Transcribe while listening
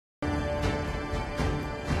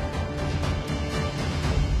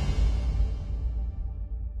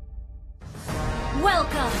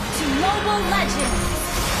Welcome to Mobile Legends!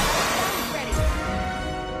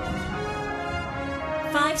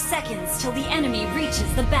 5 seconds till the enemy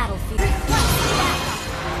reaches the battlefield. Request backup!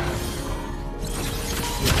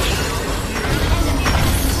 Enemy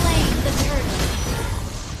has slain the turtle.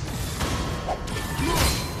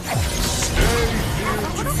 Stay here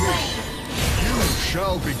to me. You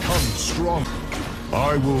shall become strong.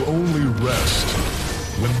 I will only rest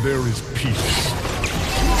when there is peace.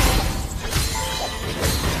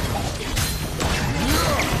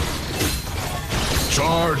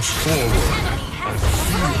 Charge forward and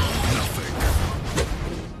fear nothing.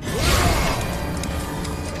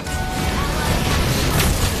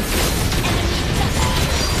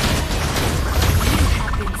 You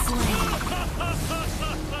have been slain.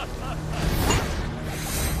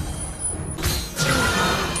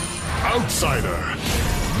 Outsider,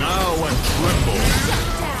 now and tremble.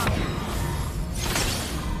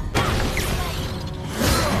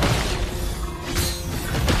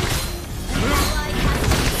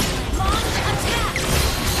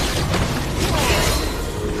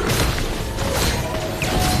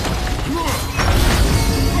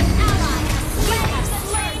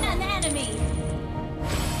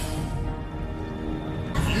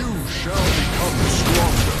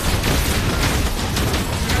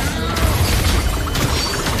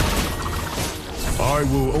 I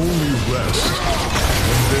will only rest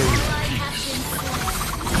when there is peace.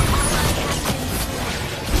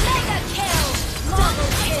 Mega kill!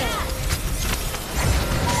 Double kill!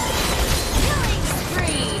 Killing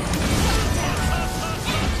spree!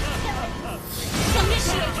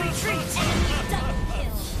 Initiate retreat! Double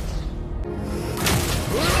kill!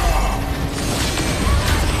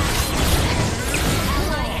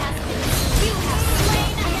 Ally has been... You have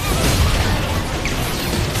slain an enemy!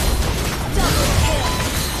 Double kill!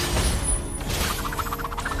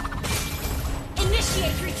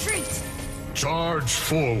 Initiate retreat! Charge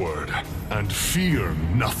forward and fear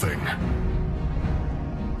nothing.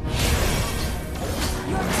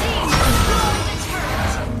 Your team destroyed the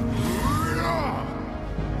turret!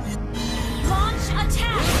 Launch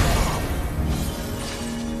attack!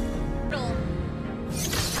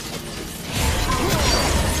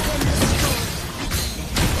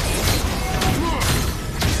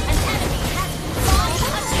 An enemy has launched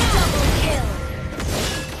attack! Double kill!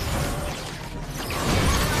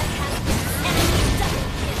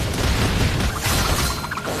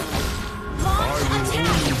 I will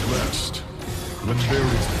only rest when there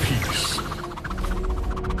is peace.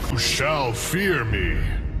 You shall fear me.